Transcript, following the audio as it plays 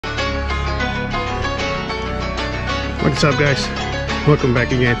What's up, guys? Welcome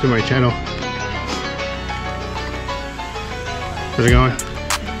back again to my channel. How's it going?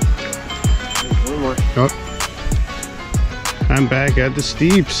 One more. Oh. I'm back at the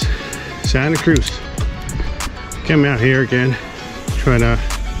Steeps, Santa Cruz. Came out here again, trying to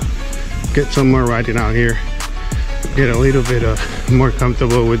get some more riding out here. Get a little bit more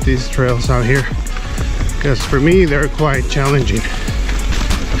comfortable with these trails out here. Because for me, they're quite challenging.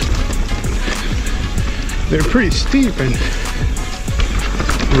 They're pretty steep and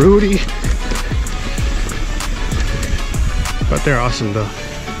rooty, but they're awesome though.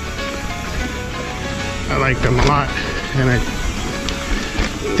 I like them a lot, and I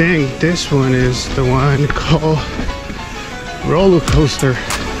think this one is the one called roller coaster,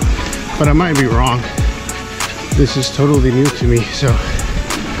 but I might be wrong. This is totally new to me, so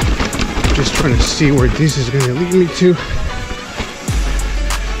I'm just trying to see where this is going to lead me to.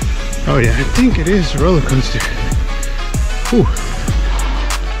 Oh yeah, I think it is a roller coaster. Whew.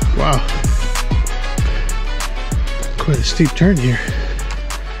 Wow. Quite a steep turn here.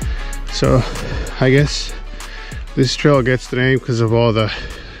 So I guess this trail gets the name because of all the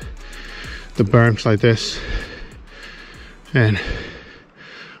berms like this. And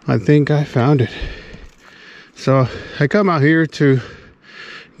I think I found it. So I come out here to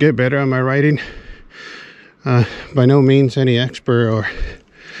get better on my riding. By no means any expert or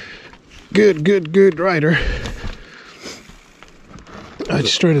good rider. I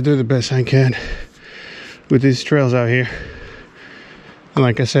just try to do the best I can with these trails out here. And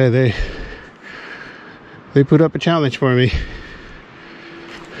like I said, they put up a challenge for me.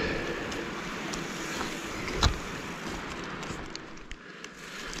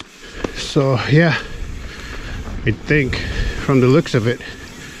 So yeah, I think from the looks of it,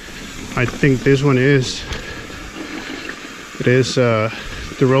 I think this one is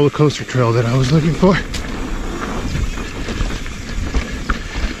the roller coaster trail that I was looking for.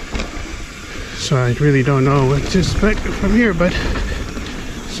 So I really don't know what to expect from here, but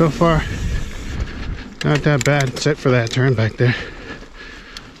so far not that bad, except for that turn back there.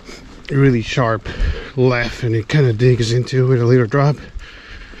 Really sharp left, and it kind of digs into with a little drop.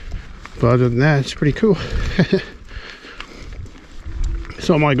 But other than that, it's pretty cool.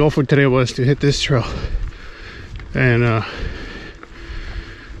 So my goal for today was to hit this trail and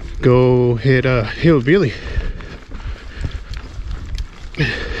go hit a Hillbilly.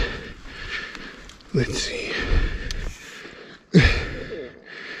 Let's see.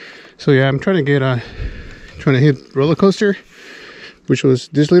 So yeah, I'm trying to hit roller coaster, which was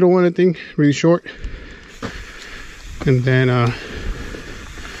this little one, I think, really short, and then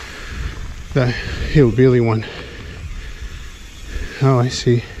the Hillbilly one. Oh, I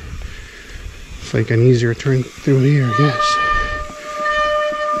see. It's like an easier turn through here, I guess.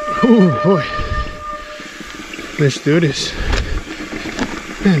 Oh boy, let's do this.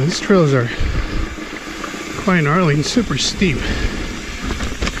 Man, these trails are quite gnarly and super steep.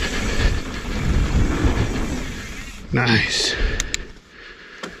 Nice.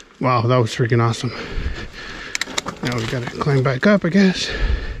 Wow, that was freaking awesome. Now we gotta climb back up, I guess.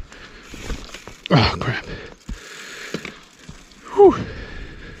 Oh crap. Whew.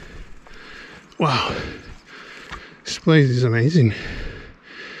 Wow, this place is amazing.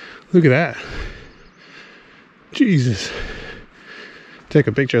 Look at that. Jesus. Take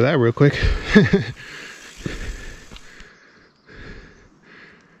a picture of that real quick.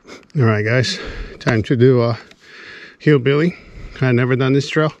 Alright guys, time to do a Hillbilly. I've never done this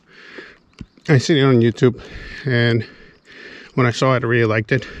trail. I seen it on YouTube, and when I saw it, I really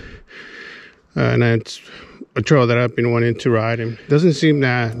liked it. And it's a trail that I've been wanting to ride, and it doesn't seem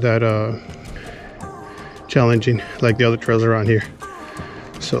that challenging like the other trails around here.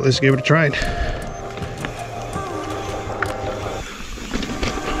 So let's give it a try.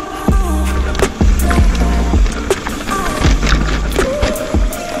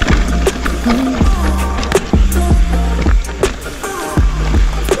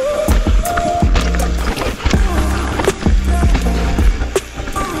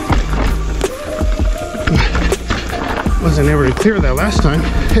 Wasn't able to clear that last time.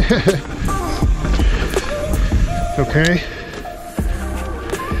 Okay.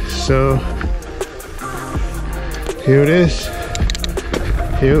 So here it is,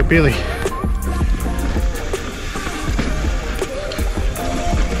 Hillbilly.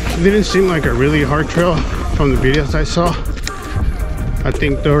 It didn't seem like a really hard trail from the videos I saw. I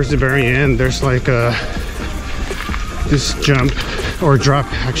think towards the very end there's like this jump or drop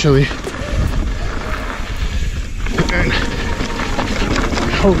actually, and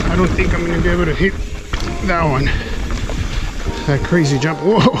I don't think I'm gonna be able to hit that one. That crazy jump.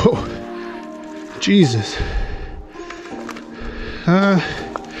 Whoa, Jesus.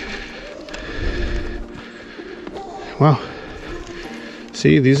 Wow.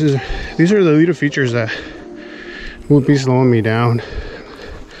 See, these are the little features that will be slowing me down.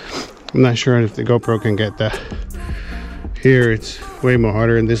 I'm not sure if the GoPro can get that. Here it's way more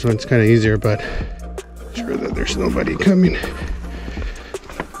harder, and this one's kind of easier, but I'm sure that there's nobody coming.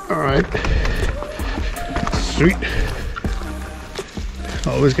 All right, sweet.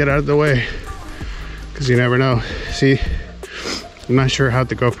 Always get out of the way, because you never know. See, I'm not sure how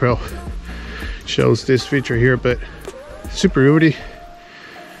the GoPro shows this feature here, but super Rudy.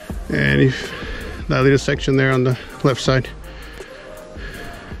 And if that little section there on the left side.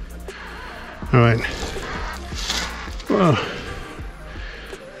 All right. Whoa.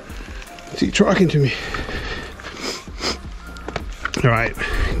 Is he talking to me? All right,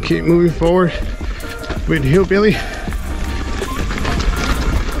 keep moving forward with Hillbilly.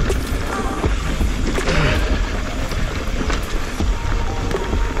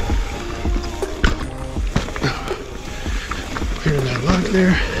 Clear that lock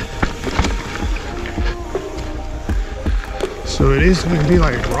there. So it is going to be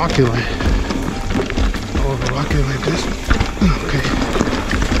like rocky line. All over rocky like this. Okay.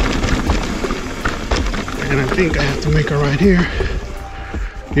 And I think I have to make a right here.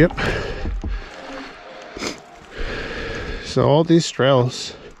 Yep. So all these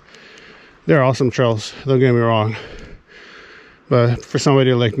trails, they're awesome trails, don't get me wrong. But for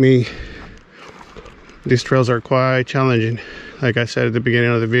somebody like me, these trails are quite challenging, like I said at the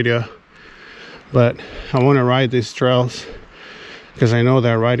beginning of the video. But I want to ride these trails because I know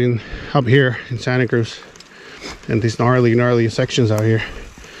that riding up here in Santa Cruz and these gnarly sections out here,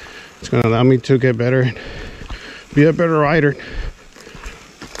 it's going to allow me to get better and be a better rider.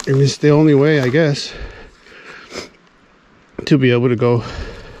 And it's the only way, I guess, to be able to go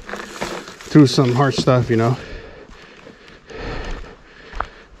through some hard stuff, you know,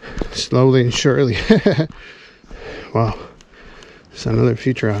 slowly and surely. Wow, there's another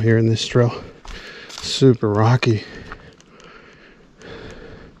feature out here in this trail. Super rocky.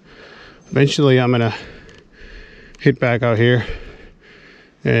 Eventually I'm gonna hit back out here,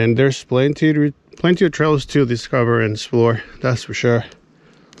 and there's plenty of trails to discover and explore, that's for sure.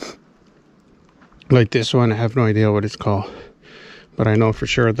 Like this one, I have no idea what it's called, but I know for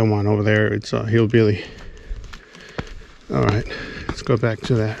sure the one over there, it's a Hillbilly. All right, let's go back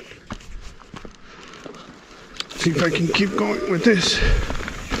to that. See if I can keep going with this.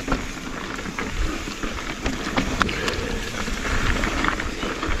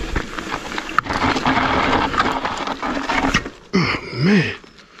 Oh man,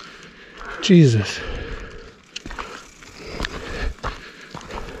 Jesus.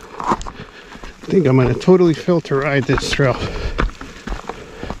 I think I'm gonna totally filter ride this trail.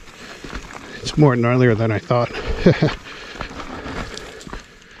 It's more gnarlier than I thought.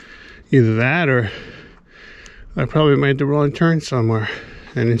 Either that, or I probably made the wrong turn somewhere,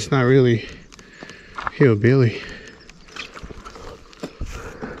 and it's not really Hillbilly.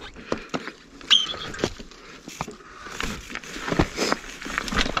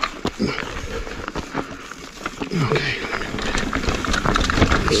 Okay,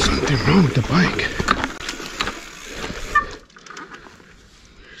 there's something wrong with the bike.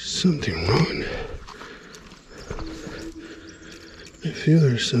 There's something wrong. I feel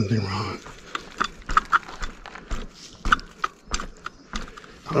there's something wrong.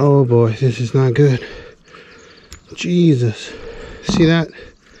 Oh boy, this is not good. Jesus. See that?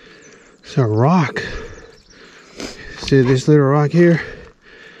 It's a rock. See this little rock here?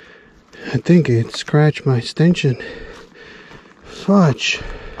 I think it scratched my extension. Fudge.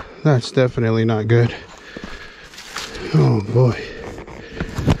 That's definitely not good. Oh boy.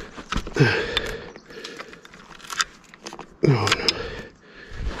 Oh no.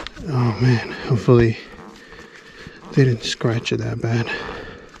 Oh man, hopefully they didn't scratch it that bad.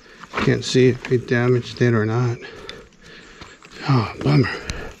 Can't see if it damaged it or not. Oh, bummer.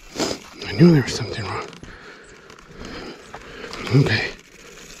 I knew there was something wrong. Okay,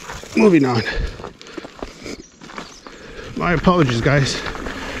 moving on. My apologies, guys,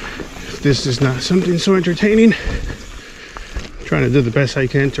 if this is not something so entertaining. I'm trying to do the best I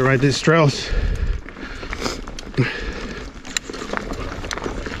can to ride these trails.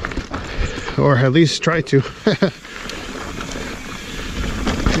 Or at least try to.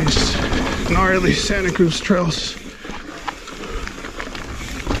 These gnarly Santa Cruz trails.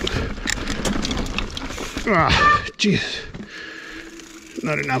 Ah, jeez.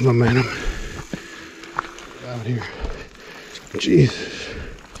 Not enough momentum out here. Jesus.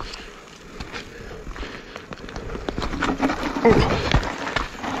 Oh.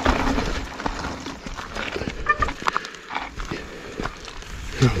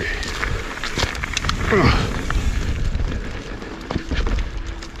 Okay.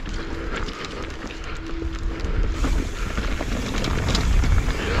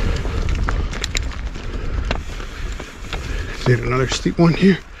 Is there another steep one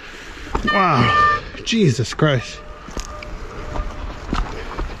here? Wow, Jesus Christ.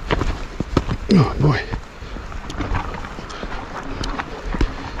 Oh boy.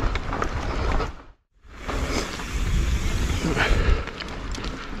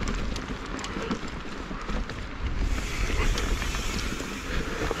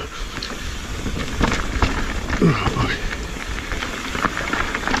 Oh boy.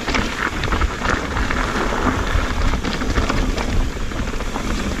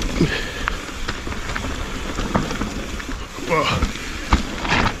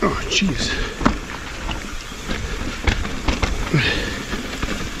 Oh, jeez.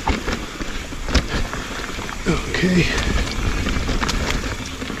 Okay.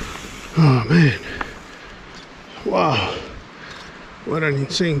 Oh, man. Wow. What an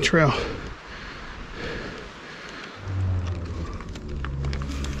insane trail.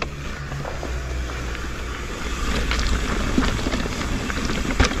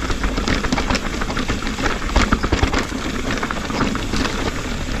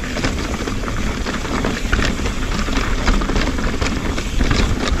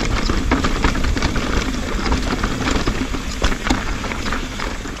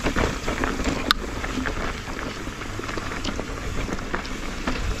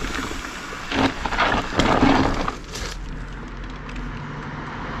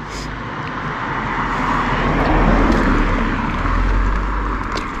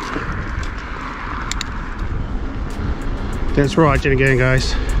 Thanks for watching again,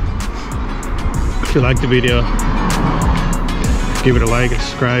 guys. If you liked the video, give it a like and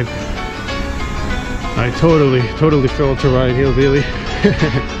subscribe. I totally failed to ride Hillbilly,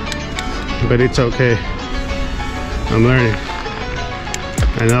 but it's okay. I'm learning.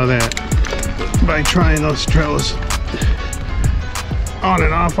 I know that by trying those trails on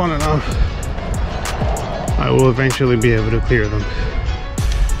and off, I will eventually be able to clear them.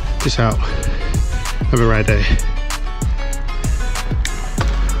 Peace out. Have a ride day.